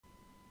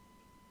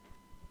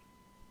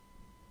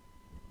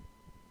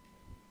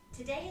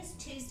Today is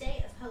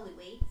Tuesday of Holy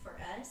Week for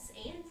us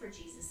and for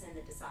Jesus and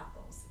the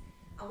disciples.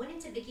 I wanted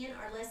to begin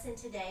our lesson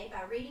today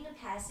by reading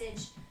a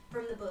passage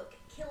from the book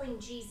Killing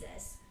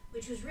Jesus,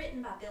 which was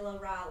written by Bill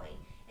O'Reilly.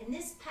 And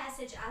this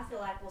passage, I feel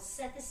like, will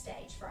set the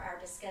stage for our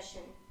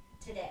discussion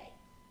today.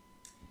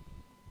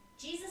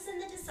 Jesus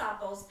and the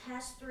disciples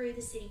passed through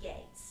the city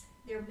gates.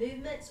 Their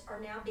movements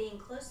are now being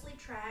closely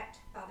tracked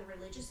by the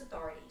religious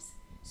authorities,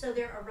 so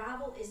their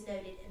arrival is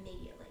noted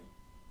immediately.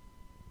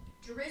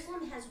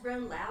 Jerusalem has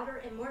grown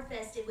louder and more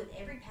festive with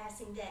every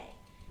passing day,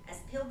 as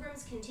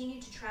pilgrims continue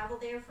to travel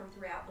there from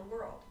throughout the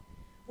world.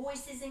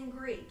 Voices in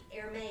Greek,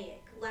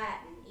 Aramaic,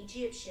 Latin,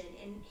 Egyptian,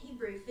 and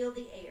Hebrew fill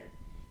the air.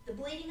 The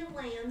bleating of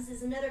lambs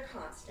is another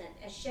constant,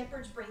 as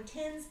shepherds bring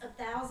tens of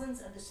thousands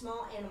of the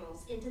small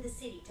animals into the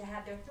city to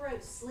have their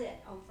throats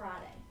slit on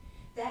Friday.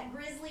 That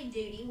grisly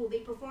duty will be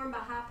performed by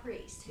high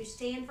priests, who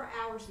stand for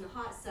hours in the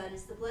hot sun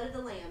as the blood of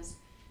the lambs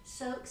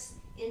soaks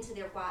into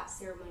their white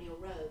ceremonial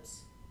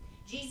robes.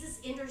 Jesus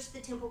enters the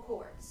temple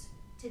courts.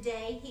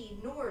 Today, he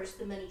ignores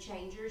the money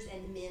changers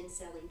and the men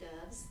selling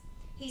doves.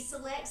 He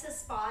selects a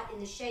spot in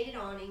the shaded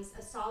awnings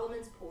of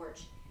Solomon's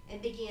porch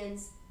and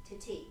begins to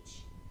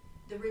teach.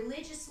 The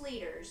religious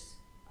leaders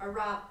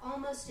arrive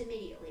almost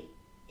immediately,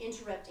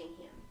 interrupting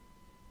him.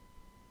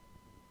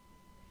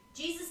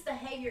 Jesus'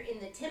 behavior in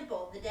the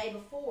temple the day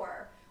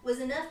before was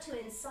enough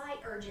to incite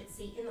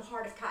urgency in the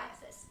heart of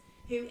Caiaphas,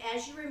 who,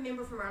 as you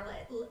remember from our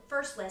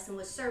first lesson,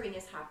 was serving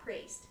as high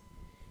priest.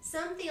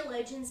 Some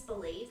theologians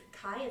believe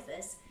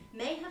Caiaphas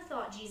may have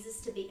thought Jesus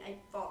to be a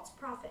false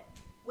prophet.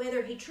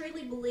 Whether he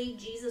truly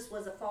believed Jesus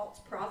was a false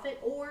prophet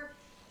or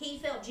he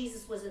felt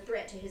Jesus was a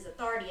threat to his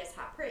authority as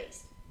high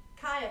priest,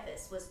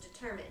 Caiaphas was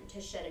determined to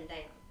shut him down.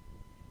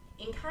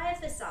 In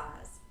Caiaphas'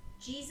 eyes,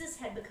 Jesus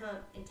had become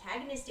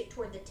antagonistic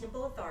toward the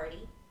temple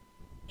authority,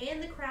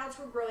 and the crowds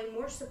were growing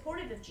more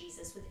supportive of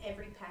Jesus with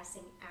every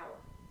passing hour.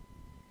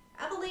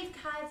 I believe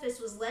Caiaphas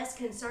was less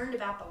concerned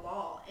about the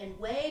law and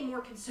way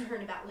more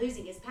concerned about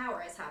losing his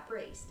power as high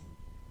priest.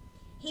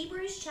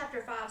 Hebrews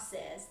chapter 5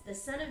 says, the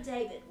Son of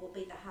David will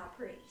be the high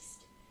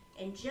priest.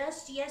 And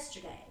just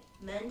yesterday,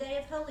 Monday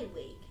of Holy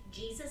Week,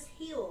 Jesus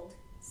healed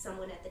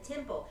someone at the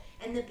temple,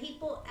 and the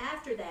people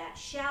after that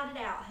shouted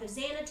out,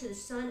 Hosanna to the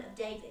Son of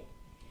David.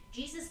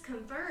 Jesus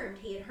confirmed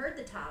he had heard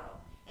the title,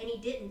 and he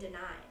didn't deny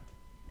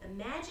it.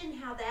 Imagine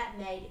how that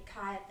made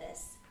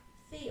Caiaphas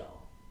feel.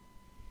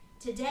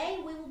 Today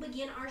we will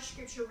begin our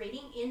scripture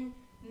reading in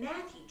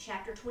Matthew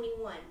chapter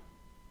 21.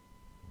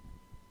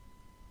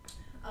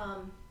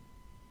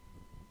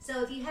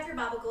 So if you have your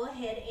Bible, go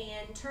ahead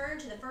and turn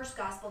to the first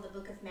gospel, the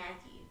book of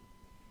Matthew.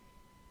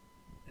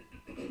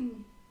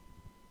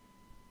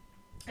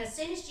 As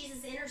soon as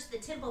Jesus enters the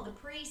temple, the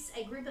priests,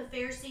 a group of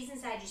Pharisees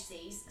and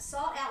Sadducees,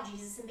 sought out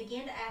Jesus and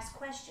began to ask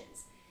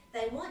questions.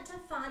 They want to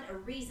find a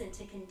reason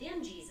to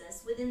condemn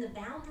Jesus within the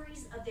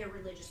boundaries of their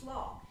religious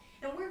law.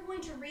 And we're going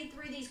to read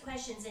through these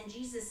questions and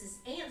Jesus'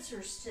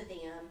 answers to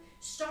them,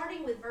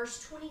 starting with verse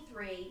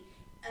 23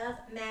 of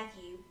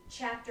Matthew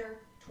chapter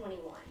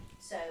 21.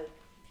 So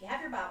if you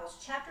have your Bibles,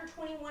 chapter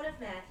 21 of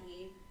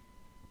Matthew,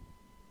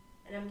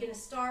 and I'm going to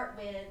start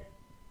with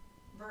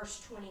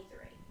verse 23.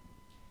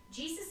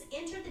 Jesus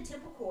entered the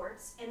temple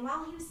courts, and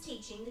while he was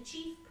teaching, the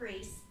chief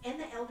priests and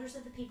the elders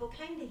of the people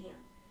came to him.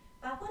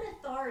 By what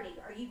authority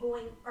are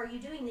you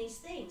doing these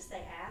things?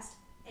 They asked,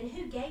 and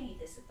who gave you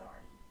this authority?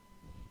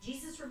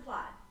 Jesus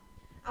replied,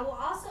 I will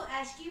also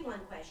ask you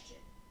one question.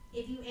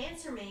 If you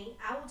answer me,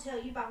 I will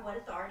tell you by what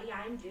authority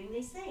I am doing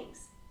these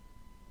things.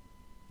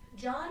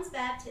 John's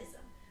baptism,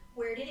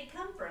 where did it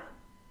come from?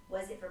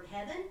 Was it from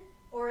heaven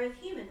or of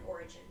human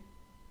origin?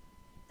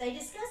 They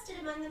discussed it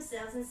among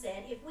themselves and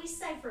said, if we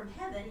say from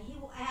heaven, he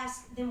will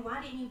ask, then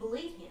why didn't you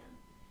believe him?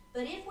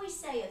 But if we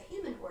say of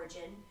human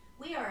origin,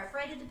 we are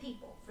afraid of the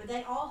people, for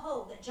they all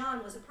hold that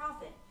John was a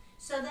prophet.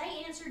 So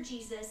they answered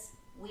Jesus,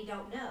 we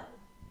don't know.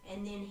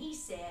 And then he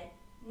said,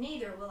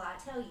 neither will I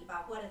tell you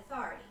by what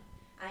authority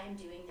I am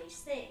doing these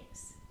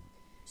things.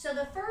 So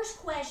the first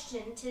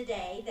question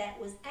today that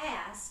was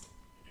asked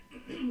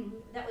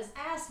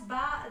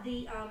by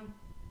the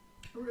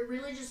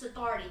religious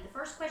authority, the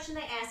first question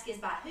they ask is,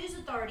 by whose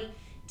authority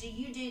do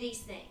you do these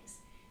things?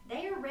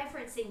 They are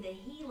referencing the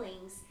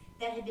healings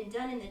that had been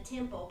done in the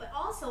temple, but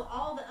also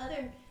all the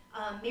other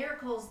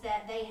miracles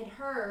that they had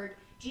heard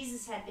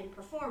Jesus had been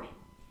performing.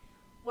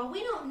 While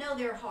we don't know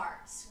their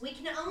hearts, we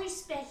can only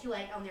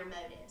speculate on their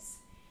motives.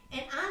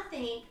 And I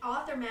think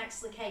author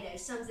Max Lucado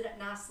sums it up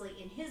nicely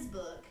in his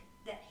book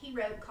that he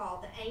wrote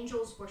called The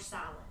Angels Were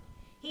Silent.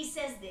 He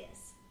says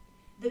this,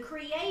 the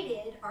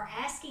created are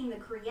asking the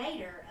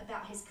Creator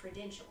about his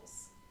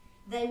credentials.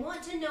 They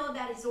want to know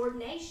about his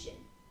ordination.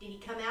 Did he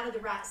come out of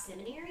the right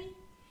seminary?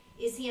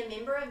 Is he a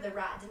member of the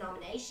right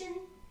denomination?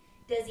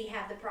 Does he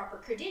have the proper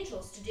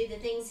credentials to do the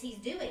things he's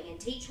doing and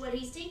teach what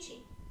he's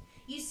teaching?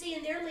 You see,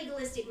 in their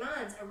legalistic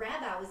minds, a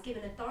rabbi was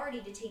given authority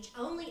to teach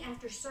only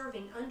after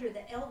serving under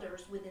the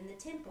elders within the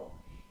temple.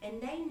 And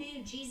they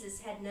knew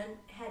Jesus had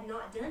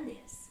not done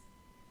this.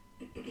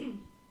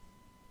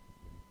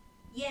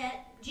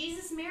 Yet,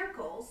 Jesus'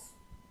 miracles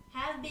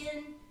have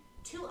been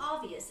too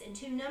obvious and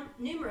too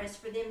numerous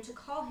for them to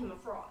call him a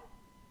fraud.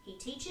 He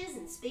teaches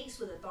and speaks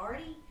with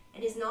authority,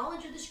 and his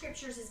knowledge of the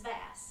scriptures is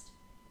vast.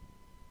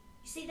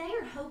 You see, they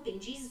are hoping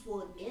Jesus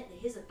will admit that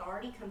his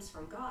authority comes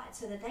from God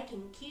so that they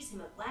can accuse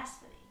him of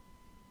blasphemy.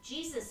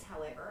 Jesus,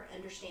 however,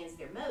 understands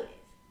their motive.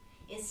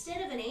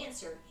 Instead of an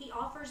answer, he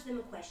offers them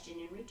a question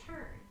in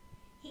return.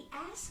 He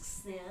asks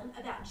them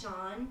about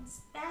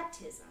John's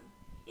baptism.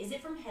 Is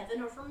it from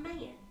heaven or from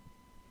man?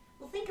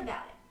 Well, think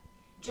about it.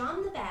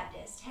 John the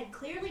Baptist had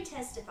clearly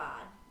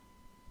testified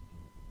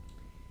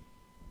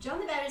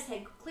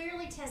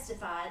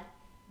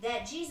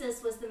that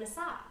Jesus was the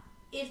Messiah.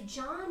 If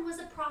John was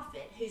a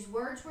prophet whose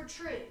words were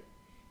true,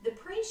 the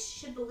priests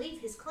should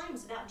believe his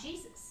claims about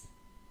Jesus.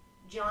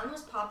 John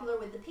was popular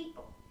with the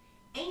people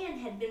and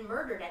had been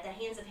murdered at the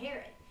hands of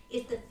Herod.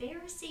 If the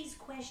Pharisees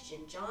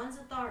questioned John's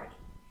authority,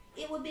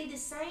 it would be the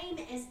same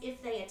as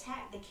if they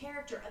attacked the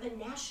character of a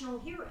national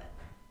hero.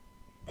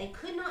 They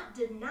could not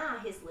deny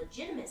his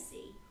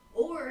legitimacy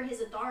or his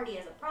authority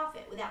as a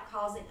prophet without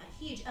causing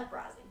a huge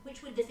uprising,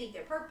 which would defeat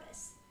their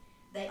purpose.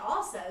 They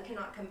also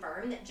cannot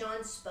confirm that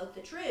John spoke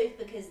the truth,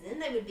 because then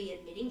they would be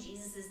admitting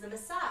Jesus is the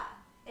Messiah,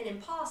 an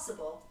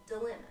impossible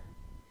dilemma.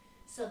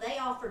 So they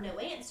offer no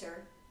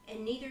answer,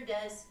 and neither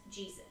does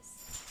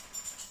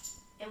Jesus.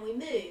 And we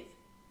move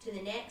to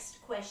the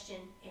next question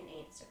and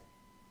answer.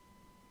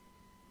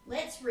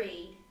 Let's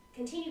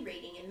continue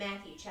reading in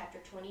Matthew chapter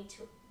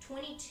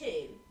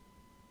 22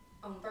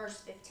 on verse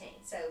 15.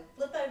 So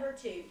flip over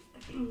to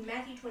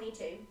Matthew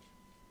 22,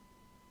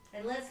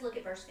 and let's look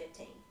at verse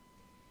 15.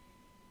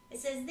 It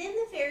says, "Then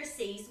the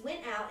Pharisees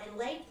went out and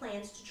laid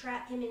plans to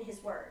trap him in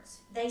his words.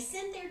 They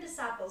sent their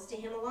disciples to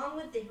him along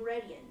with the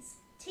Herodians.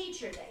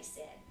 'Teacher,' they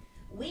said,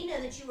 'we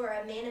know that you are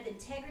a man of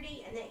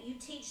integrity and that you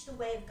teach the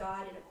way of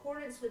God in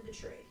accordance with the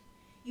truth.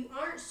 You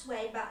aren't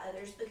swayed by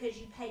others because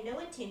you pay no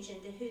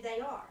attention to who they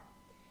are.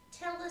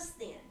 Tell us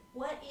then,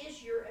 what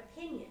is your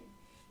opinion?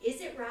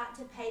 Is it right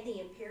to pay the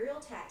imperial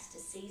tax to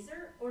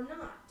Caesar or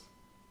not?'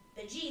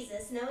 But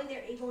Jesus, knowing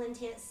their evil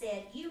intent,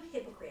 said, 'You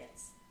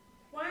hypocrites!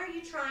 Why are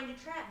you trying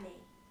to trap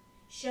me?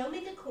 Show me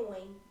the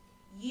coin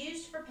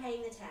used for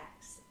paying the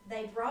tax.'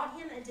 They brought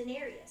him a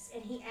denarius,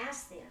 and he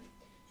asked them,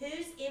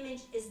 'Whose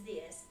image is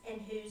this,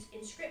 and whose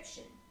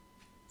inscription?'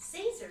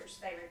 'Caesar's,'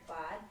 they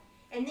replied.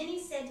 And then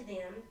he said to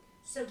them,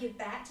 'So give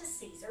back to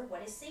Caesar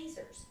what is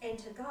Caesar's, and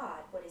to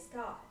God what is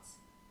God's.'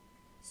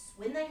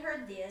 When they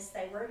heard this,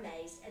 they were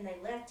amazed, and they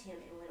left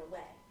him and went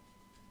away."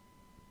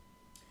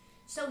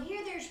 So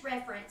here there's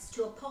reference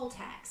to a poll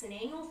tax, an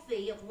annual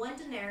fee of 1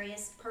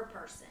 denarius per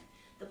person.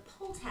 The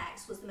poll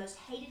tax was the most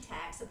hated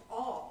tax of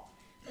all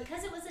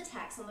because it was a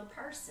tax on the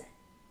person.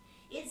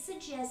 It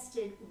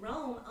suggested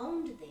Rome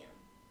owned them,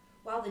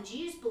 while the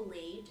Jews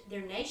believed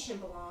their nation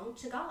belonged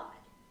to God.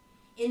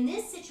 In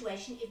this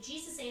situation, if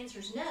Jesus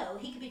answers no,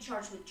 he could be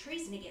charged with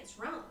treason against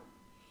Rome.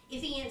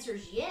 If he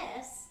answers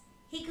yes,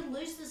 he could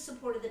lose the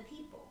support of the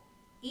people.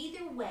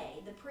 Either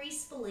way, the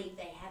priests believe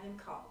they have him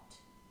caught.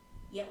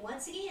 Yet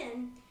once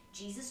again,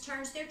 Jesus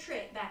turns their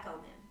trick back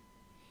on them.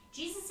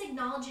 Jesus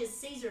acknowledges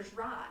Caesar's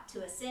right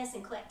to assess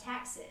and collect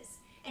taxes,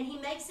 and he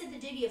makes it the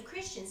duty of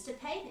Christians to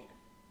pay them.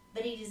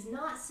 But he does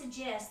not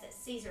suggest that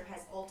Caesar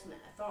has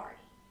ultimate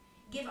authority.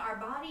 Give our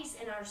bodies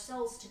and our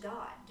souls to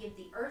God. Give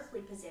the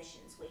earthly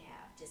possessions we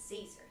have to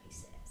Caesar, he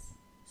says.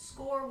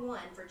 Score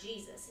 1 for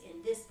Jesus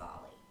in this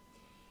folly.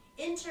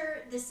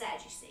 Enter the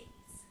Sadducees.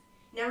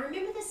 Now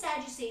remember, the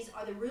Sadducees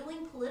are the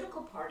ruling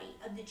political party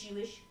of the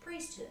Jewish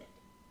priesthood.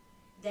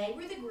 They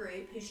were the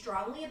group who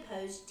strongly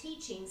opposed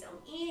teachings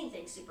on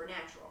anything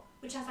supernatural,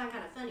 which I find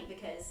kind of funny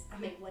because,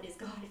 what is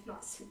God if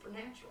not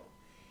supernatural?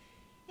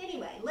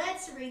 Anyway,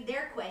 let's read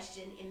their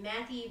question in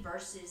Matthew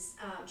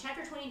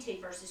chapter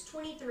 22, verses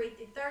 23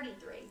 through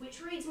 33,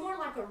 which reads more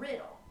like a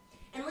riddle.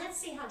 And let's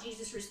see how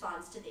Jesus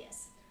responds to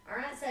this. All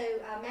right, so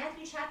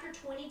Matthew chapter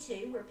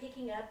 22, we're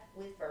picking up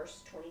with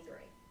verse 23.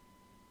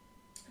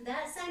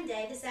 "That same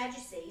day, the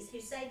Sadducees, who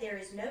say there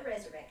is no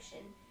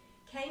resurrection,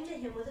 came to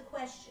him with a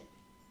question.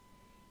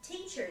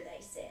 'Teacher,'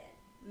 they said,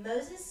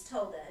 'Moses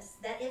told us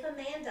that if a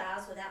man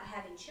dies without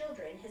having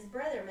children, his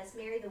brother must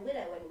marry the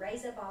widow and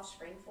raise up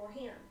offspring for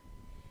him.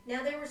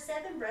 Now there were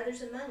 7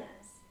 brothers among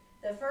us.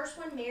 The first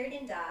one married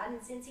and died,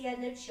 and since he had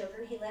no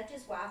children, he left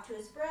his wife to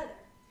his brother.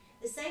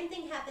 The same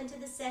thing happened to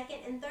the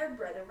second and third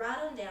brother, right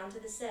on down to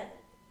the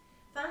 7th.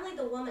 Finally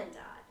the woman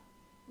died.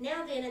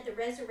 Now then, at the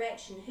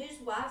resurrection, whose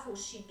wife will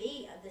she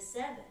be of the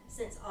 7,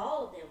 since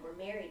all of them were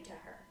married to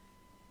her?'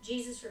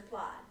 Jesus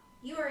replied,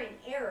 'You are in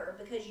error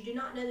because you do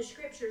not know the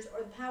scriptures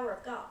or the power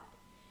of God.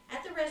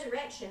 At the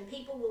resurrection,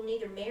 people will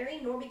neither marry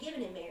nor be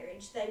given in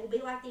marriage. They will be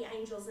like the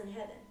angels in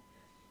heaven.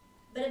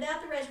 But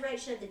about the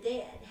resurrection of the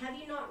dead, have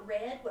you not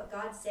read what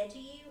God said to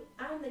you?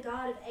 I am the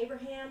God of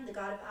Abraham, the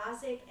God of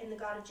Isaac, and the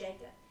God of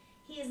Jacob.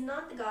 He is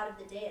not the God of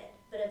the dead,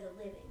 but of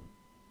the living.'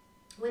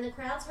 When the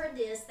crowds heard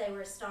this, they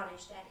were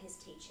astonished at his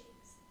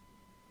teachings."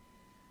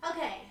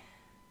 Okay,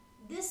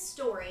 this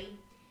story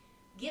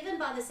given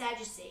by the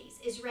Sadducees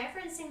is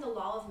referencing the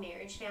law of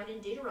marriage found in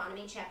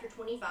Deuteronomy chapter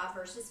 25,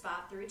 verses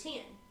 5 through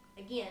 10.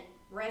 Again,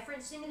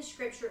 referencing the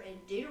scripture in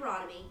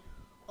Deuteronomy,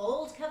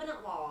 Old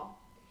Covenant law,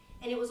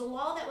 and it was a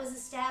law that was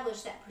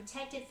established that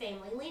protected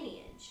family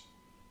lineage.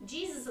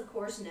 Jesus, of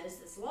course, knows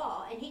this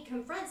law, and he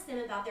confronts them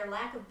about their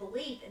lack of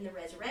belief in the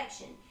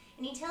resurrection.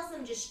 And he tells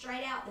them just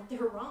straight out that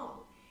they're wrong,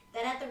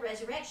 that at the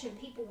resurrection,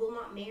 people will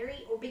not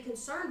marry or be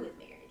concerned with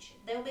marriage.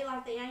 They'll be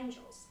like the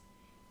angels.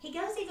 He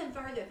goes even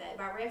further, though,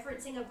 by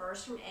referencing a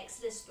verse from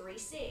Exodus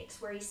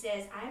 3:6, where he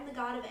says, I am the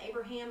God of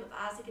Abraham, of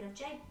Isaac, and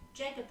of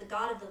Jacob, the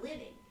God of the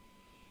living.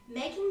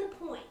 Making the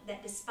point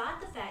that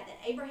despite the fact that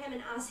Abraham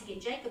and Isaac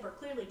and Jacob are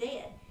clearly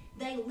dead,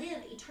 they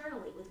live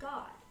eternally with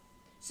God.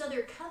 So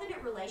their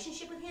covenant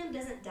relationship with him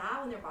doesn't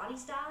die when their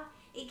bodies die.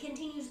 It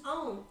continues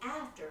on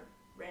after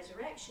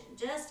resurrection,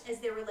 just as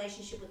their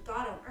relationship with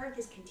God on earth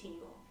is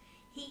continual.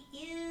 He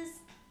is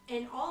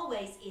and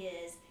always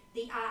is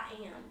the I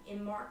am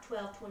in Mark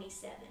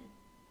 12:27.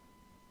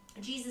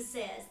 Jesus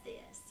says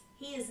this,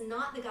 he is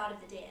not the God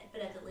of the dead,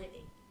 but of the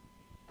living.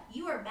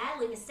 You are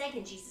badly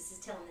mistaken, Jesus is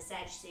telling the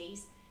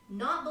Sadducees.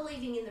 Not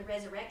believing in the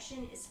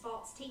resurrection is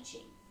false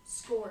teaching.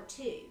 Score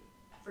 2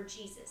 for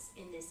Jesus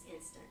in this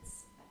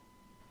instance.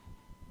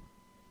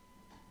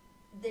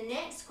 The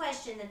next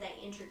question that they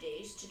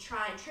introduce to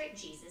try and trick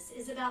Jesus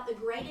is about the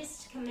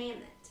greatest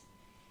commandment.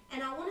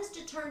 And I want us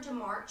to turn to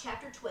Mark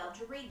chapter 12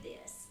 to read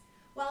this.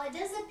 While it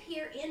does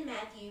appear in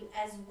Matthew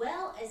as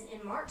well as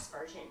in Mark's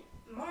version,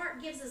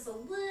 Mark gives us a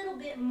little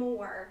bit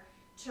more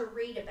to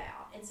read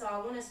about. And so I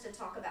want us to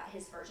talk about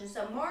his version.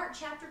 So Mark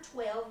chapter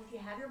 12, if you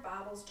have your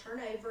Bibles,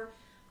 turn over.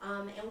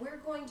 And we're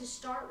going to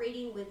start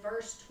reading with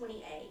verse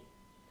 28.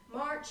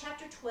 Mark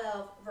chapter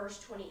 12, verse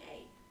 28.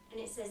 And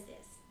it says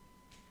this.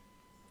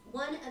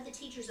 One of the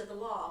teachers of the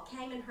law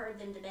came and heard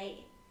them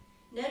debating.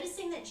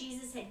 Noticing that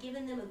Jesus had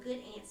given them a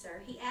good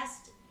answer, he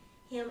asked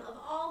him of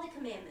all the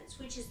commandments,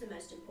 which is the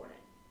most important.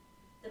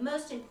 The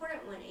most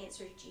important one,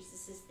 answered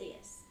Jesus, is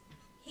this.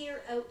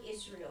 Hear, O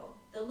Israel,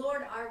 the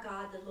Lord our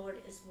God, the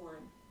Lord is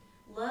one.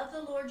 Love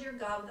the Lord your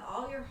God with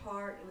all your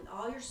heart and with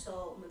all your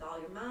soul and with all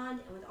your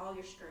mind and with all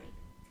your strength.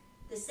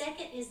 The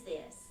second is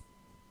this.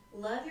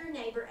 Love your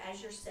neighbor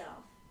as yourself.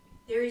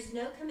 There is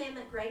no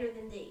commandment greater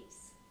than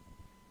these.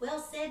 Well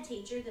said,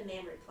 teacher, the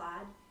man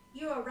replied.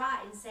 You are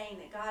right in saying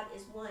that God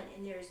is one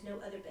and there is no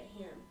other but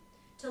him.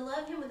 To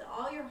love him with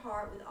all your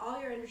heart, with all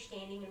your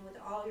understanding, and with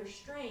all your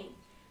strength,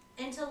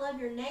 and to love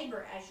your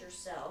neighbor as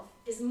yourself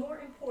is more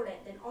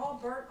important than all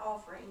burnt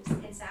offerings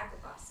and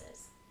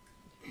sacrifices.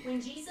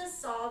 When Jesus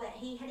saw that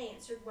he had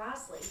answered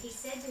wisely, he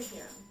said to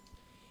him,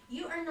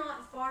 You are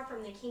not far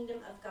from the kingdom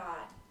of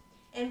God.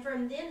 And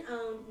from then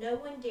on, no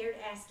one dared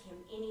ask him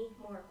any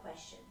more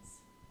questions.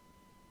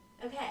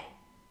 Okay.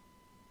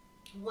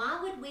 Why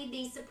would we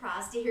be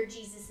surprised to hear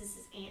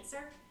Jesus'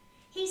 answer?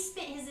 He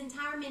spent his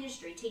entire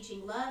ministry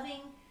teaching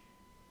loving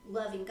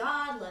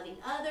God, loving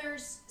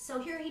others. So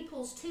here he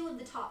pulls 2 of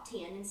the top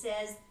 10 and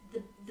says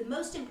the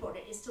most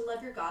important is to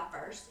love your God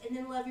first and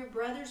then love your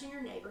brothers and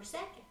your neighbor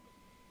second.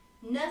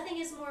 Nothing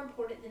is more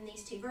important than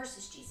these 2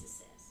 verses, Jesus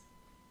says.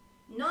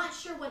 Not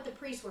sure what the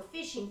priests were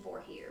fishing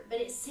for here,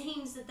 but it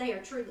seems that they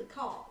are truly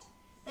caught.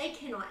 They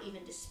cannot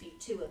even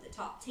dispute 2 of the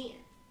top 10.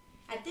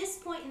 At this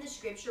point in the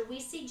scripture, we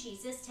see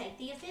Jesus take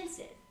the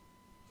offensive.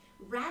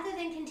 Rather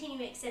than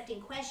continue accepting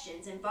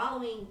questions and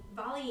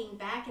volleying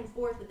back and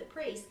forth with the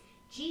priest,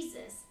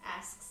 Jesus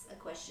asks a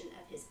question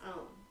of his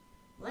own.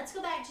 Let's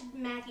go back to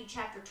Matthew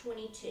chapter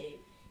 22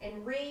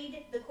 and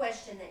read the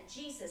question that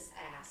Jesus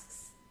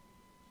asks.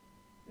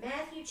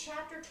 Matthew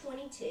chapter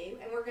 22,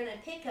 and we're going to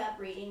pick up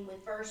reading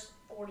with verse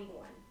 41.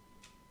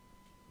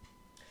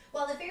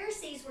 While the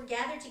Pharisees were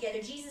gathered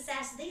together, Jesus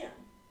asked them,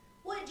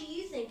 What do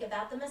you think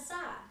about the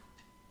Messiah?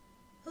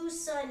 Whose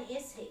son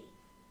is he?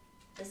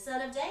 The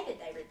son of David,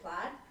 they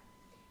replied.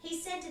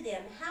 He said to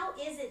them, How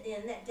is it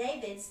then that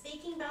David,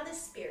 speaking by the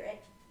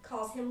Spirit,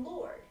 calls him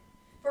Lord?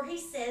 For he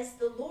says,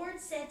 The Lord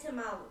said to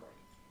my Lord,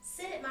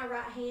 Sit at my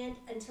right hand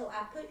until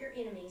I put your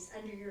enemies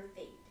under your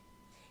feet.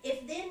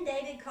 If then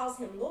David calls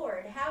him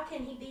Lord, how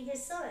can he be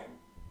his son?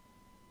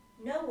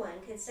 No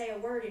one could say a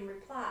word in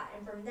reply,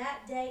 and from that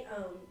day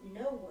on,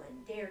 no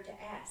one dared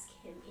to ask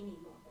him any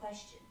more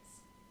questions.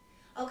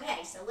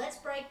 Okay, so let's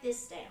break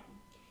this down.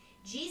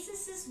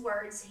 Jesus'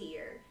 words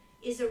here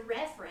is a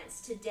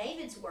reference to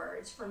David's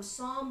words from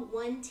Psalm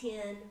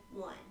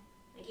 110:1.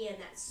 Again,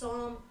 that's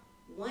Psalm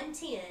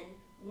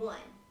 110:1.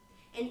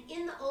 And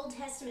in the Old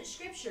Testament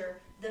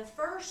scripture, the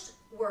first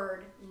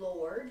word,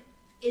 Lord,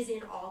 is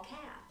in all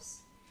caps.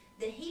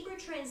 The Hebrew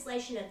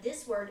translation of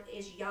this word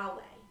is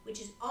Yahweh,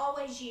 which is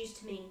always used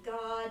to mean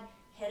God,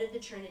 head of the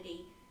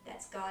Trinity.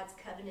 That's God's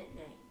covenant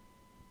name.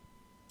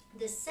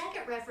 The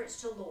second reference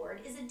to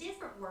Lord is a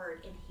different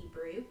word in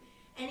Hebrew,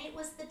 and it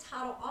was the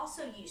title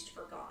also used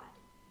for God.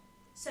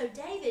 So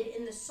David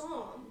in the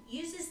Psalm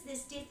uses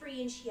this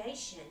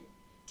differentiation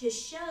to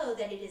show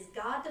that it is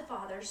God the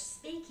Father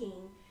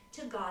speaking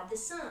to God the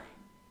Son,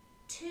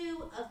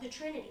 2 of the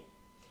Trinity.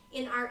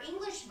 In our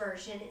English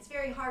version, it's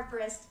very hard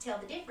for us to tell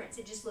the difference.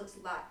 It just looks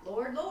like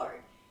Lord,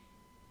 Lord.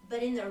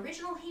 But in the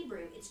original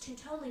Hebrew, it's 2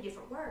 totally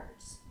different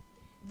words.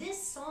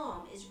 This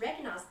psalm is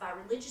recognized by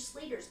religious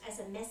leaders as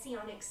a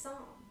messianic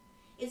psalm.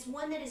 It's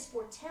one that is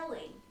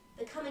foretelling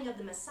the coming of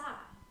the Messiah.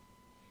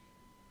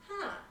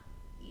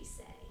 You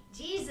say.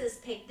 Jesus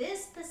picked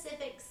this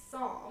specific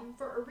psalm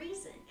for a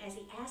reason as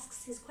he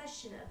asks his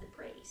question of the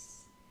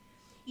priests.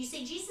 You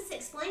see, Jesus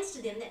explains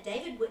to them that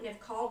David wouldn't have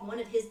called one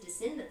of his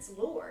descendants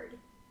Lord.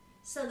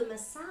 So the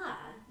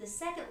Messiah, the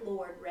second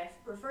Lord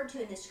referred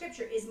to in the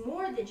scripture, is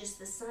more than just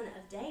the son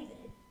of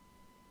David.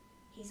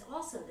 He's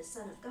also the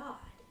Son of God.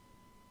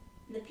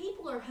 And the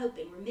people are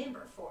hoping,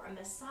 remember, for a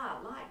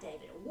Messiah like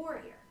David, a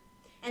warrior.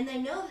 And they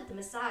know that the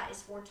Messiah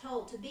is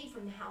foretold to be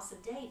from the house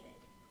of David,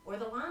 or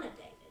the line of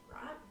David,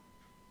 right?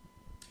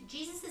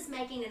 Jesus is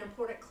making an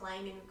important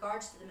claim in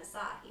regards to the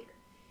Messiah here.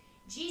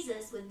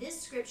 Jesus, with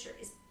this scripture,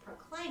 is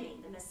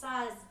proclaiming the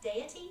Messiah's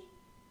deity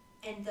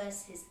and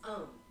thus his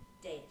own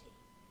deity.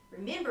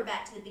 Remember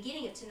back to the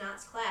beginning of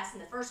tonight's class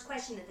and the first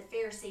question that the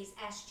Pharisees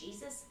asked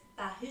Jesus,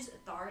 by whose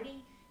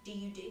authority do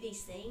you do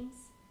these things?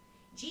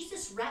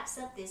 Jesus wraps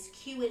up this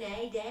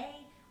Q&A day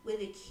with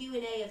a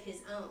Q&A of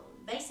his own.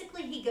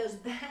 Basically, he goes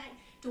back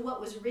to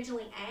what was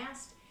originally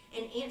asked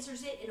and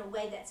answers it in a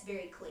way that's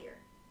very clear.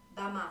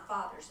 By my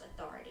Father's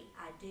authority,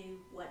 I do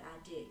what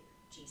I do,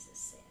 Jesus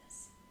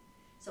says.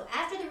 So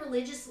after the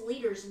religious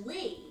leaders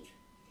leave,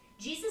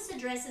 Jesus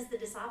addresses the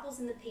disciples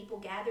and the people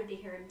gathered to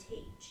hear him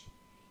teach.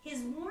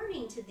 His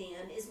warning to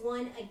them is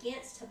one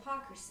against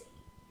hypocrisy.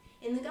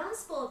 In the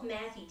Gospel of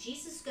Matthew,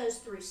 Jesus goes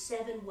through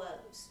 7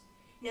 woes.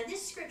 Now,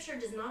 this scripture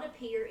does not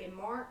appear in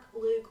Mark,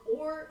 Luke,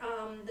 or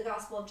the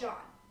Gospel of John.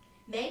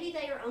 Maybe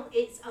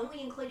it's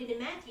only included in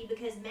Matthew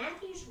because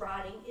Matthew's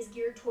writing is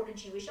geared toward a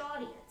Jewish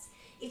audience.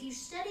 If you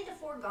study the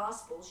 4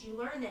 Gospels, you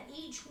learn that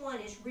each one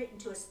is written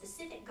to a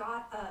specific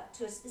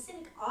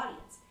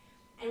audience.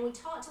 And we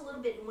talked a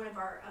little bit in one of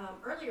our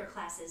earlier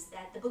classes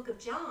that the book of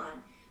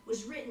John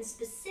was written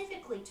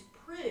specifically to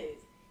prove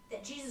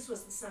that Jesus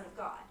was the Son of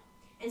God.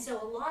 And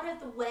so a lot of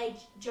the way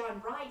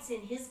John writes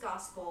in his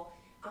Gospel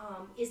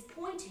is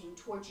pointing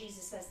toward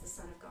Jesus as the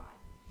Son of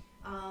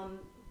God.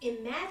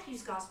 In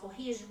Matthew's Gospel,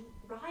 he is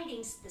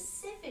writing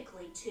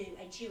specifically to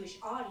a Jewish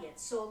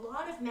audience. So a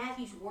lot of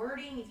Matthew's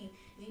wording, if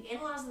you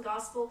analyze the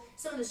Gospel,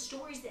 some of the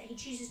stories that he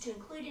chooses to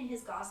include in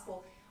his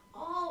Gospel,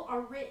 all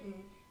are written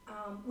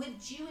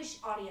with Jewish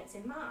audience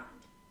in mind.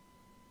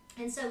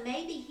 And so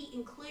maybe he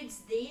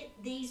includes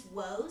these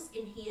woes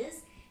in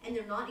his, and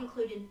they're not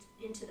included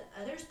into the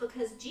others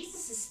because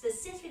Jesus is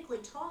specifically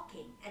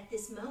talking at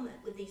this moment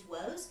with these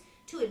woes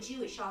to a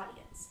Jewish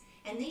audience.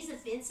 And these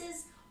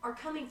offenses are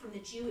coming from the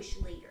Jewish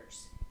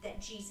leaders that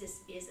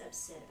Jesus is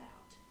upset about.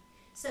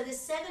 So the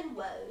 7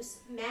 woes,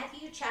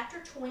 Matthew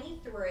chapter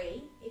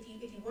 23, if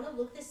you want to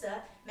look this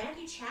up,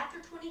 Matthew chapter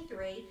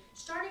 23,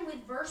 starting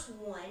with verse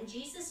 1,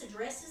 Jesus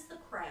addresses the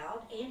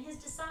crowd and his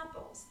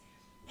disciples.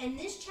 And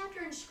this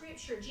chapter in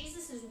Scripture,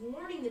 Jesus is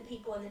warning the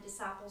people and the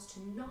disciples to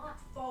not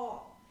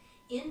fall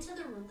into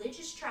the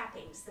religious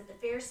trappings that the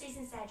Pharisees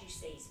and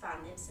Sadducees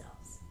find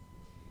themselves.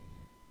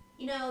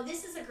 You know,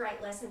 this is a great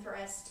lesson for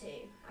us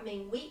too. I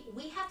mean,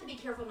 we have to be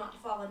careful not to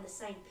fall in the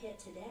same pit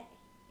today.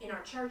 In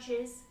our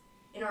churches,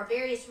 in our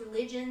various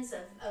religions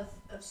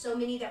of so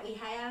many that we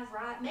have,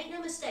 right? Make no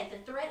mistake,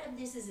 the threat of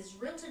this is as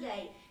real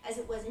today as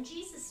it was in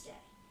Jesus' day.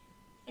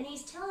 And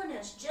he's telling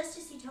us, just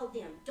as he told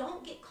them,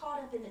 don't get caught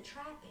up in the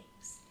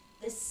trappings.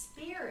 The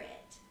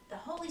Spirit, the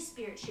Holy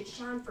Spirit, should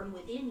shine from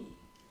within you.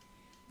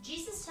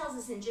 Jesus tells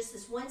us in just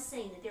this one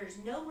scene that there is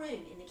no room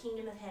in the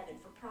kingdom of heaven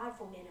for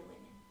prideful men and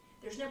women.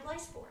 There's no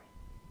place for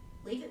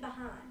it. Leave it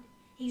behind.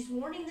 He's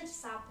warning the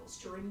disciples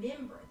to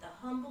remember the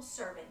humble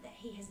servant that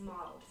he has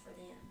modeled for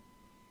them.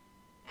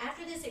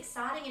 After this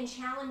exciting and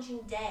challenging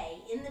day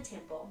in the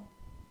temple,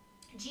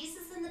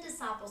 Jesus and the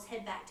disciples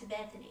head back to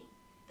Bethany,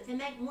 but they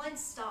make one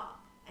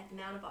stop at the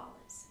Mount of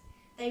Olives.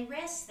 They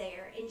rest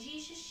there, and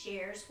Jesus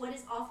shares what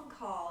is often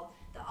called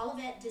the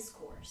Olivet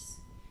Discourse.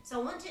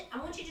 So I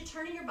want you to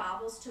turn in your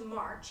Bibles to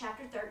Mark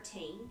chapter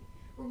 13.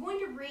 We're going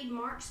to read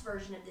Mark's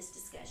version of this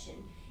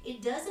discussion.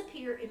 It does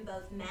appear in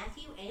both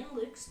Matthew and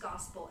Luke's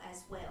Gospel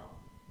as well,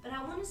 but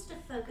I want us to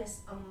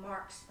focus on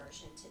Mark's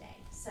version today.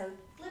 So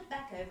flip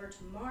back over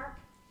to Mark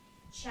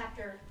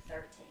chapter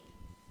 13.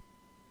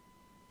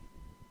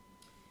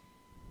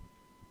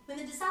 When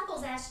the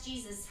disciples asked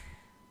Jesus,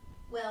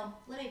 well,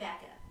 let me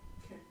back up.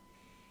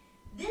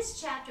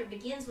 This chapter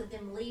begins with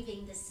them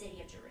leaving the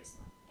city of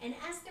Jerusalem. And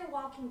as they're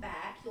walking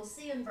back, you'll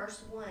see in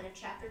verse 1 of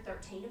chapter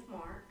 13 of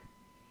Mark,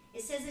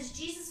 it says, as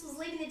Jesus was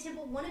leaving the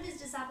temple, one of his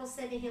disciples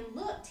said to him,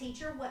 look,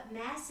 teacher, what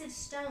massive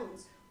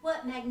stones,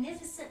 what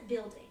magnificent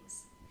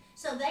buildings.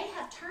 So they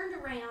have turned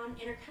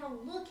around and are kind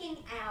of looking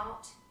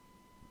out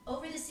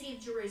over the city of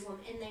Jerusalem,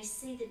 and they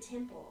see the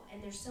temple,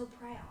 and they're so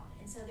proud.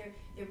 And so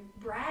they're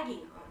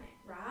bragging on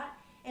it, right?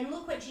 And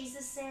look what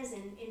Jesus says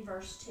in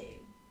verse 2.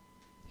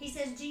 He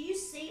says, do you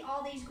see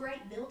all these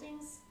great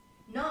buildings?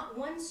 Not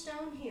one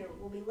stone here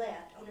will be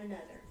left on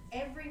another.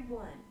 Every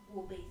one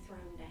will be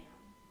thrown down.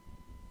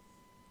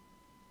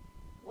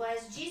 Well,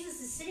 as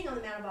Jesus is sitting on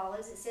the Mount of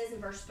Olives, it says in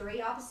verse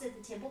 3, opposite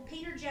the temple,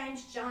 Peter,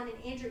 James, John,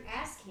 and Andrew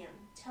ask him,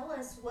 tell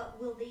us,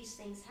 what will these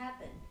things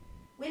happen?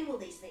 When will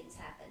these things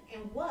happen?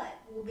 And what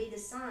will be the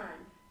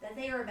sign that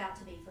they are about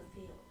to be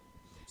fulfilled?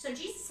 So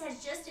Jesus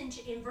has just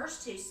in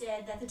verse 2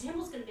 said that the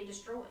temple is going to be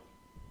destroyed.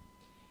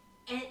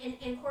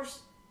 And of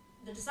course,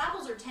 the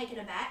disciples are taken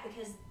aback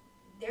because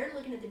they're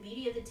looking at the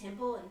beauty of the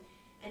temple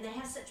and they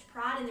have such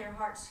pride in their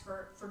hearts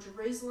for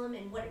Jerusalem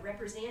and what it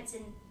represents.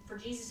 And for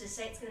Jesus to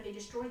say it's going to be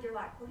destroyed, they're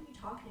like, what are you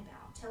talking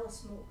about? Tell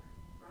us more,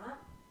 right?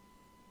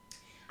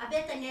 I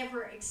bet they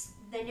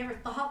never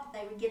thought that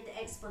they would get the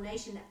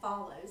explanation that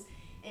follows.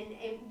 And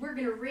we're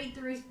going to read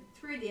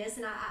through this,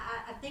 and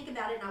I think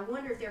about it, and I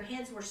wonder if their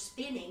heads were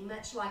spinning,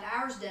 much like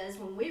ours does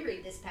when we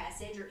read this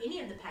passage, or any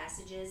of the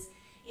passages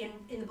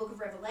in the book of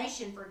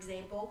Revelation, for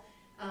example.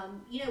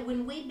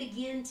 When we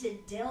begin to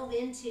delve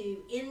into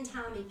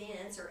end-time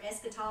events or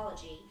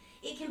eschatology,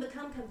 it can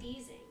become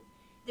confusing.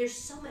 There's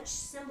so much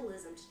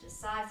symbolism to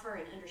decipher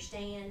and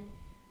understand.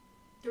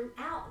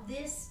 Throughout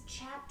this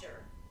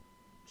chapter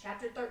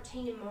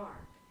 13 in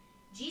Mark,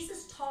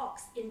 Jesus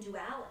talks in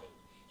duality.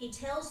 He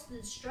tells the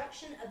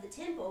destruction of the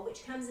temple,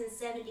 which comes in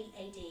 70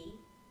 AD,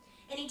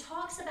 and he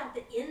talks about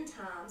the end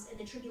times and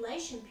the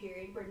tribulation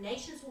period where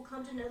nations will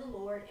come to know the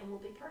Lord and will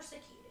be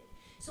persecuted.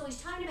 So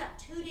he's talking about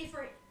two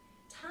different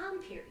time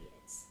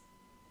periods,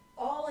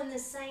 all in the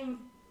same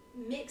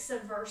mix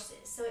of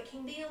verses, so it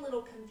can be a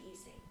little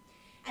confusing.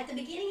 At the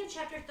beginning of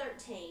chapter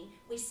 13,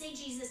 we see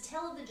Jesus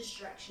tell of the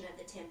destruction of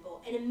the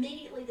temple, and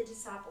immediately the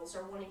disciples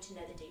are wanting to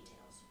know the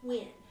details.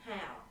 When,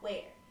 how,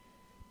 where.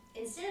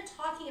 Instead of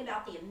talking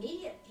about the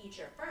immediate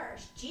future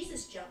first,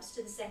 Jesus jumps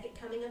to the second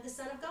coming of the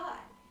Son of God.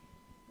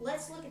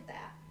 Let's look at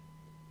that.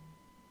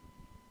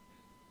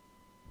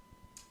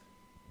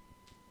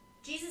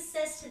 Jesus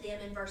says to them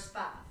in verse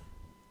 5,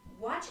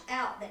 watch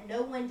out that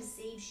no one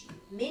deceives you.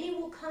 Many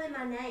will come in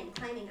my name,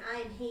 claiming I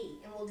am he,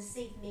 and will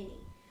deceive many.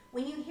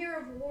 When you hear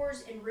of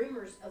wars and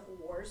rumors of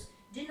wars,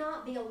 do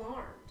not be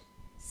alarmed.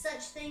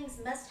 Such things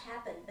must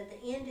happen, but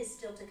the end is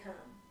still to come.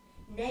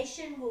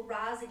 Nation will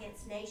rise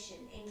against nation,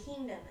 and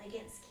kingdom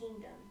against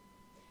kingdom.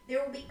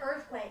 There will be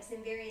earthquakes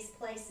in various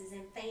places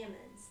and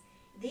famines.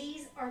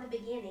 These are the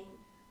beginning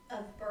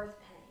of birth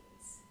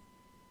pains.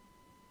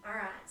 All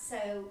right,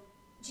 so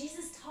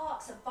Jesus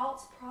talks of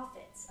false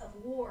prophets, of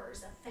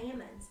wars, of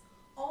famines,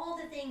 all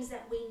the things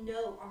that we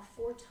know are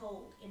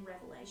foretold in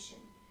Revelation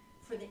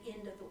for the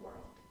end of the world.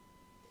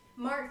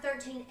 Mark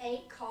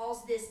 13:8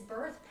 calls this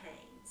birth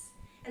pains.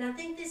 And I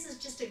think this is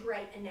just a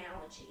great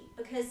analogy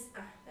because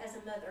as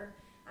a mother,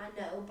 I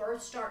know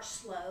birth starts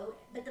slow,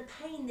 but the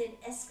pain then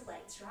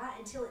escalates, right?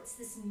 Until it's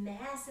this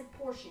massive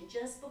portion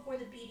just before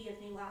the beauty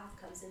of new life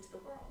comes into the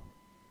world.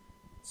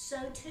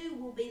 So too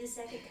will be the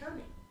second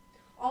coming.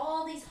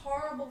 All these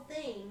horrible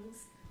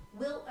things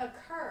will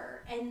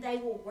occur and they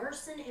will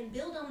worsen and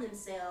build on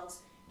themselves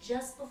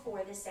just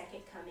before the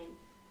second coming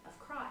of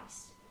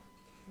Christ.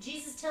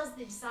 Jesus tells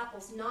the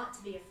disciples not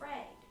to be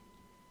afraid,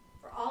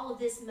 for all of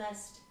this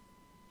must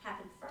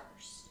happen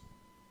first.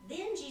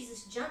 Then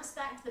Jesus jumps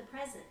back to the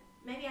present,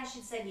 maybe I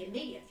should say the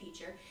immediate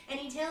future, and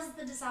he tells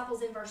the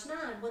disciples in verse 9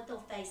 what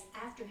they'll face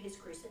after his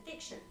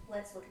crucifixion.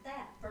 Let's look at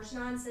that. Verse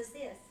 9 says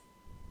this,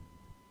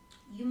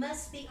 you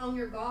must be on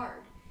your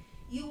guard.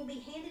 You will be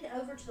handed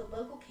over to the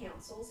local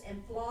councils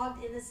and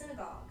flogged in the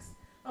synagogues.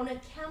 On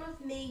account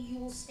of me, you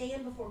will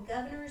stand before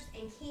governors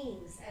and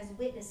kings as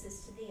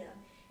witnesses to them,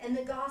 and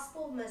the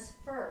gospel must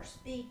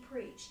first be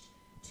preached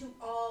to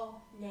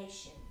all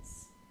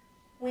nations.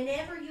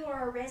 Whenever you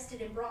are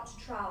arrested and brought to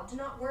trial, do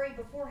not worry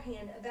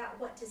beforehand about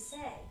what to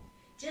say.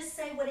 Just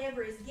say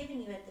whatever is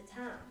given you at the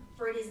time,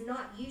 for it is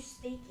not you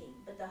speaking,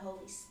 but the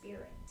Holy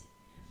Spirit.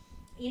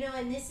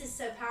 And this is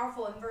so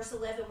powerful in verse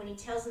 11 when he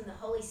tells them the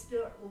Holy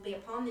Spirit will be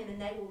upon them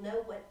and they will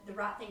know what the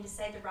right thing to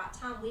say at the right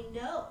time. We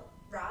know,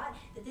 right,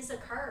 that this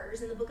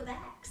occurs in the book of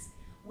Acts.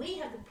 We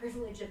have the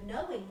privilege of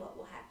knowing what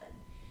will happen.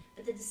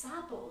 But the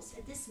disciples,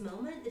 at this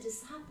moment, the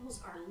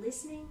disciples are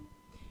listening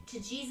to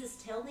Jesus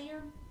tell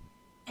them,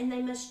 and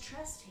they must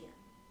trust him.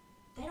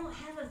 They don't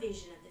have a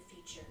vision of the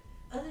future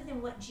other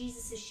than what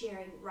Jesus is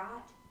sharing right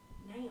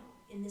now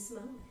in this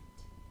moment.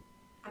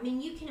 I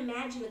mean, you can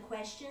imagine the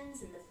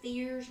questions and the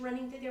fears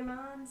running through their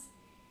minds.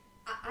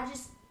 I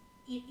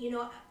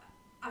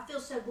feel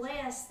so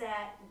blessed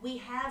that we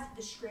have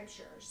the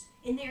scriptures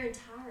in their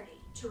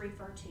entirety to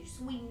refer to.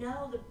 So we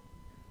know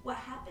what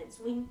happens.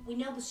 We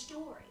know the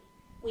story.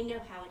 We know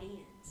how it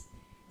ends.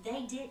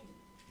 They didn't.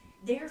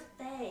 Their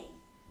faith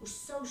was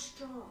so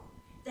strong.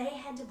 They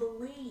had to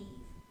believe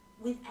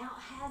without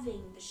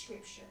having the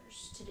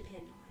scriptures to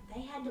depend on.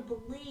 They had to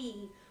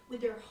believe with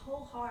their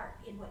whole heart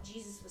in what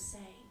Jesus was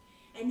saying.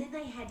 And then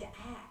they had to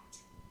act,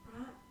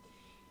 right?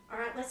 All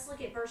right, let's look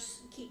at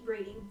keep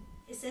reading.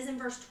 It says in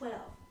verse 12,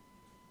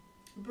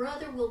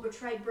 brother will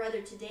betray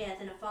brother to death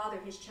and a father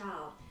his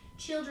child.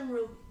 Children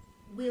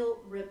will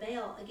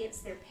rebel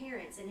against their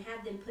parents and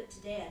have them put to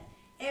death.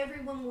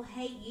 Everyone will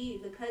hate you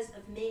because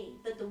of me,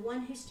 but the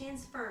one who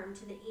stands firm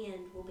to the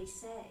end will be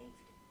saved.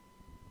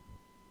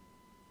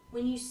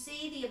 When you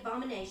see the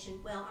abomination,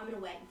 well, I'm going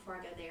to wait before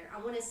I go there.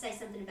 I want to say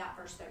something about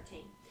verse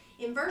 13.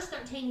 In verse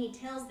 13, he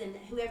tells them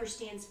that whoever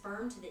stands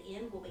firm to the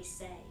end will be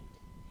saved.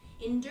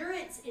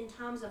 Endurance in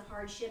times of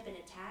hardship and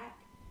attack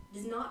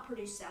does not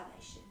produce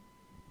salvation.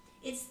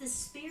 It's the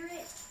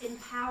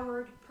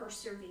Spirit-empowered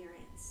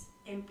perseverance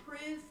and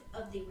proof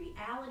of the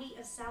reality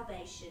of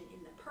salvation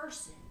in the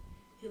person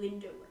who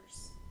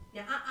endures.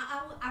 Now,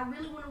 I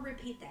really want to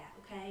repeat that,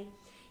 okay?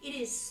 It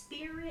is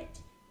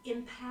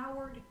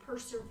Spirit-empowered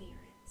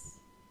perseverance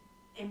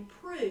and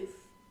proof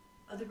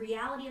of the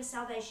reality of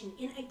salvation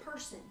in a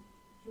person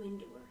who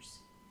endures.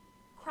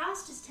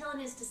 Christ is telling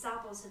his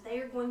disciples that they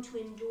are going to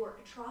endure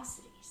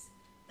atrocities,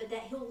 but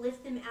that he'll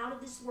lift them out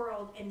of this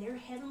world and their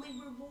heavenly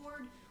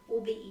reward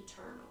will be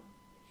eternal.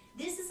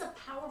 This is a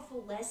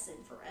powerful lesson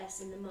for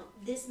us in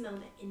this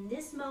moment, in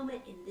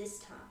this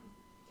time.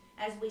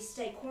 As we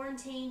stay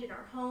quarantined in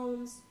our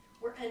homes,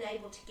 we're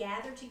unable to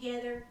gather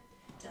together,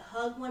 to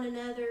hug one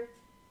another,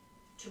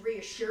 to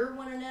reassure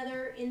one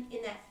another in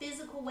that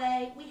physical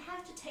way. We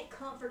have to take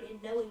comfort in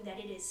knowing that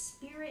it is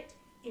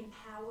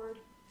Spirit-empowered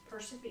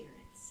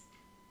perseverance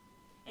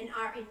and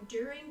our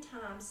enduring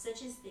times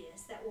such as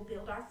this that will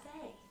build our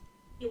faith.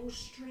 It will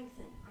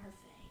strengthen our faith.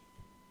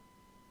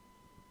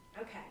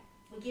 Okay,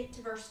 we get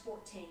to verse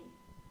 14.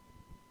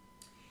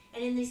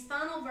 And in these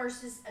final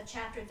verses of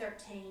chapter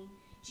 13,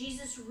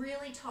 Jesus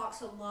really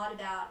talks a lot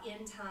about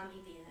end-time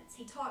events.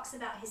 He talks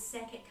about his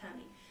second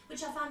coming,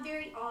 which I find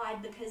very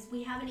odd because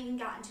we haven't even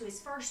gotten to his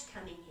first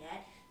coming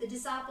yet. The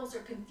disciples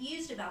are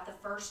confused about the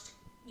first,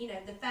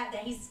 the fact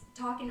that he's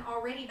talking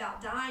already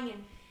about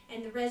dying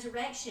and the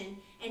resurrection,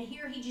 and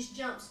here he just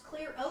jumps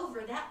clear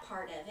over that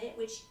part of it,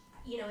 which,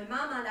 in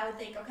my mind I would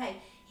think, okay,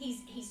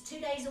 he's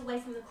 2 days away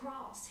from the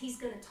cross. He's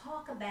going to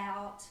talk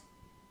about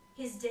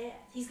his death.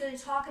 He's going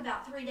to talk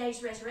about 3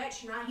 days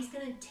resurrection, right? He's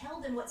going to tell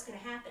them what's going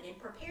to happen and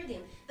prepare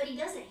them. But he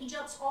doesn't. He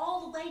jumps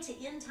all the way to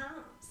end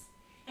times.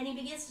 And he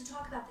begins to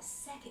talk about the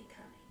second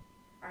coming.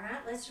 All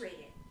right, let's read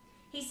it.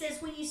 He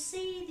says, when you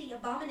see the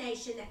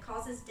abomination that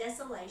causes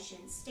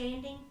desolation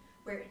standing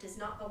where it does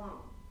not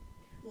belong,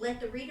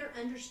 let the reader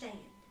understand.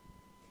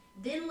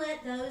 Then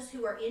let those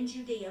who are in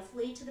Judea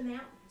flee to the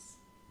mountains.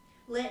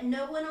 Let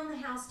no one on the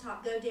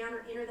housetop go down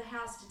or enter the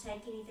house to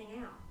take anything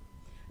out.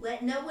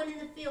 Let no one in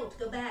the field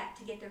go back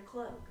to get their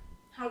cloak.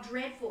 How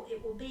dreadful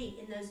it will be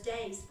in those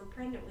days for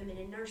pregnant women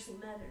and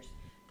nursing mothers.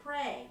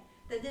 Pray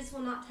that this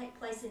will not take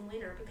place in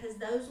winter, because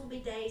those will be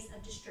days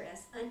of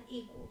distress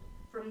unequaled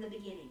from the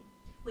beginning,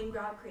 when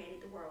God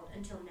created the world,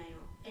 until now,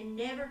 and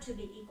never to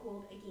be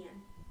equaled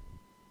again.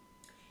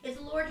 If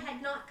the Lord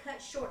had not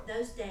cut short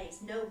those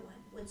days, no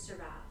one would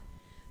survive.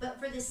 But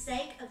for the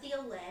sake of the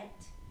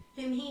elect,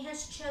 whom he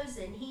has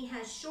chosen, he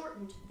has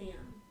shortened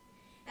them.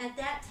 At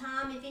that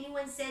time, if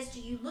anyone says to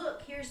you,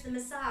 look, here's the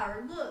Messiah,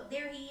 or look,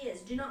 there he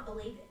is, do not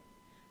believe it.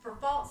 For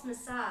false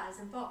messiahs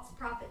and false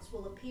prophets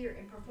will appear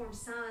and perform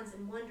signs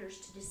and wonders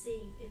to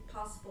deceive, if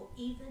possible,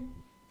 even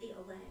the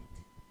elect.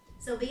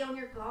 So be on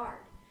your guard.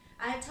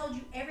 I have told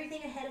you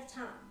everything ahead of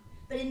time.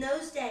 But in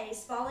those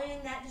days,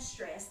 following that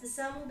distress, the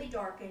sun will be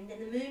darkened,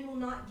 and the moon will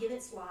not give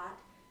its light.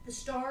 The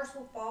stars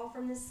will fall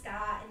from the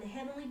sky, and the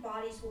heavenly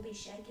bodies will be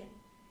shaken.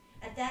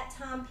 At that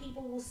time,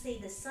 people will see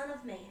the Son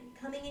of Man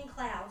coming in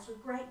clouds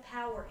with great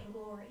power and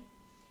glory.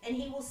 And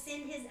he will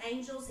send his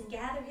angels and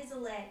gather his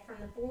elect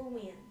from the four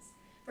winds,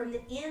 from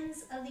the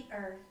ends of the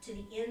earth to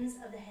the ends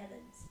of the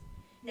heavens.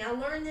 Now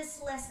learn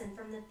this lesson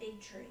from the fig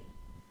tree.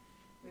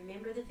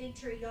 Remember the fig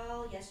tree,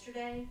 y'all,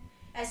 yesterday?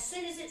 As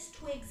soon as its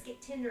twigs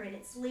get tender and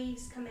its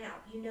leaves come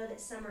out, you know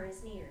that summer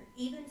is near.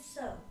 Even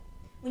so,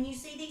 when you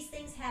see these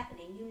things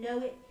happening, you know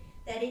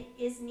that it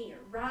is near,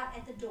 right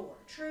at the door.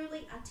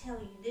 Truly, I tell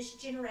you, this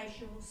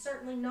generation will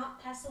certainly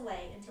not pass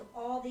away until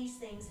all these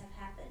things have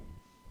happened.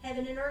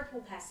 Heaven and earth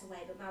will pass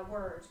away, but my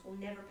words will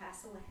never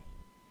pass away.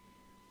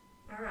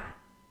 All right,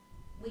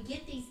 we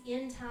get these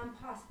end time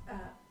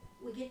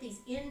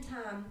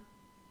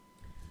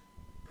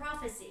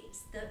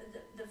prophecies.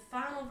 The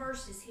final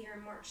verses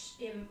here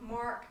in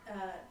Mark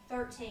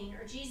 13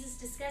 are Jesus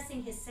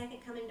discussing his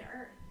second coming to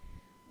earth.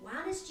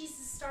 Why does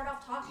Jesus start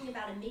off talking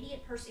about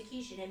immediate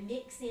persecution and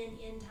mix in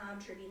end-time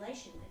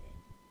tribulation with it?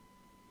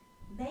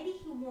 Maybe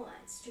he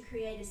wants to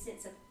create a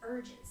sense of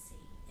urgency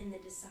in the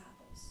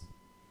disciples.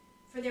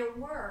 For their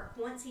work,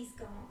 once he's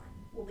gone,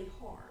 will be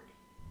hard,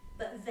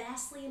 but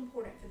vastly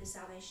important for the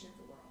salvation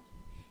of the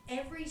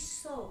world. Every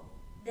soul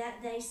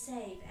that they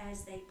save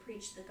as they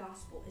preach the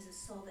gospel is a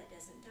soul that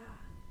doesn't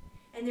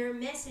die. And their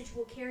message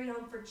will carry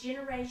on for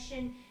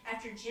generation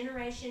after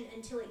generation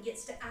until it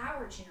gets to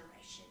our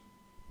generation.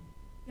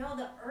 Y'all,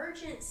 the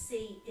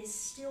urgency is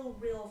still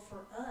real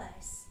for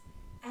us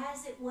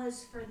as it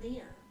was for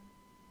them.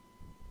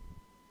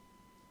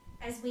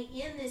 As we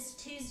end this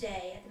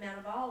Tuesday at the Mount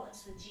of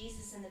Olives with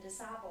Jesus and the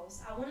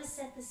disciples, I want to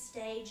set the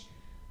stage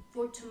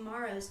for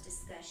tomorrow's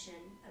discussion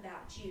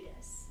about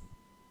Judas.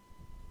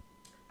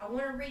 I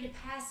want to read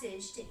a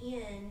passage to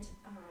end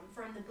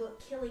from the book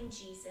Killing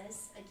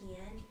Jesus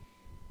again.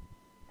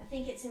 I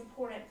think it's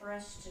important for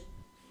us to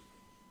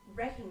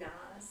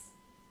recognize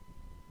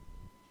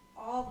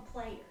all the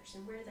players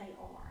and where they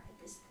are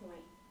at this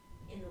point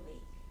in the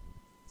week.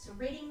 So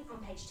reading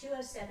on page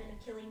 207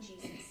 of Killing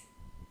Jesus.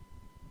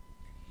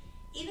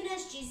 Even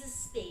as Jesus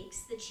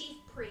speaks, the chief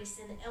priests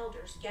and the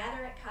elders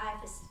gather at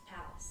Caiaphas'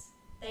 palace.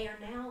 They are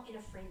now in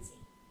a frenzy.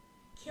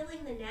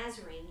 Killing the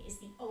Nazarene is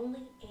the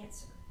only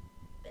answer,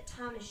 but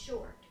time is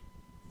short.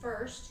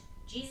 First,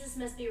 Jesus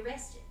must be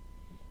arrested.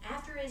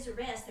 After his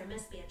arrest, there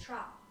must be a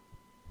trial.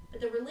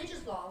 But the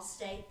religious laws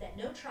state that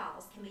no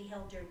trials can be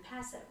held during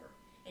Passover,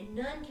 and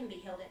none can be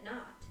held at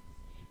night.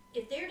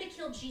 If they're to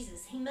kill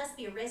Jesus, he must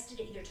be arrested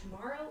either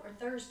tomorrow or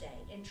Thursday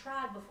and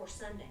tried before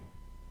sundown.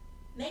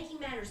 Making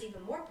matters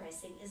even more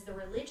pressing is the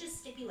religious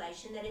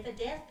stipulation that if a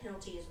death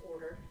penalty is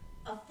ordered,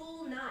 a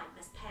full night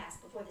must pass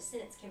before the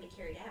sentence can be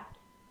carried out.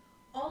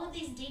 All of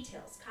these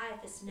details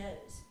Caiaphas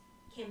knows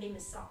can be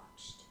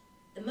massaged.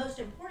 The most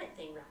important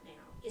thing right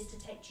now is to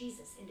take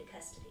Jesus into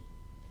custody.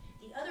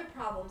 The other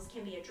problems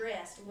can be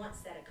addressed once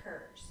that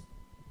occurs.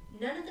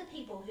 None of the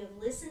people who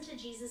have listened to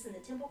Jesus in the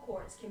temple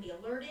courts can be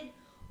alerted,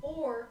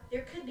 or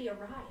there could be a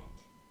riot.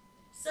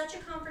 Such a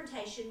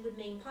confrontation would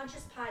mean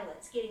Pontius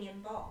Pilate's getting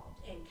involved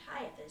and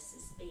Caiaphas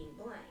is being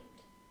blamed.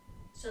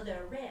 So the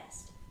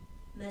arrest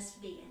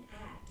must be an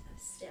act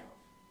of stealth.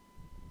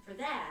 For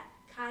that,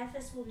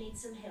 Caiaphas will need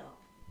some help.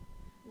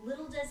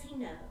 Little does he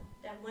know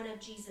that one of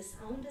Jesus'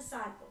 own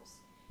disciples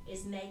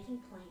is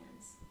making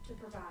plans to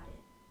provide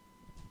it.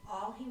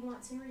 All he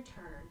wants in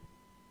return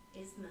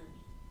is money.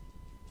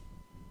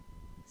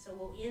 So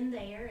we'll end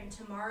there, and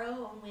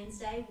tomorrow on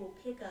Wednesday we'll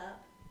pick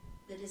up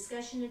the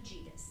discussion of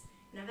Judas.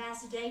 And I've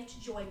asked Dave to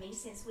join me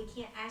since we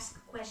can't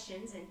ask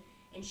questions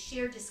and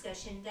share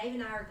discussion. Dave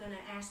and I are going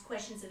to ask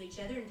questions of each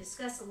other and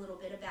discuss a little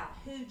bit about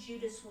who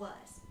Judas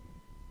was.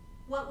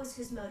 What was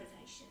his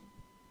motivation?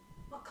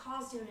 What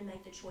caused him to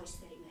make the choice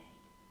that he made?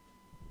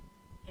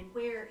 And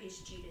where is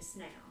Judas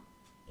now?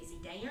 Is he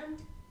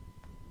damned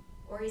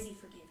or is he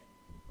forgiven?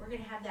 We're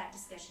going to have that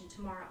discussion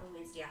tomorrow on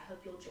Wednesday. I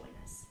hope you'll join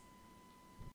us.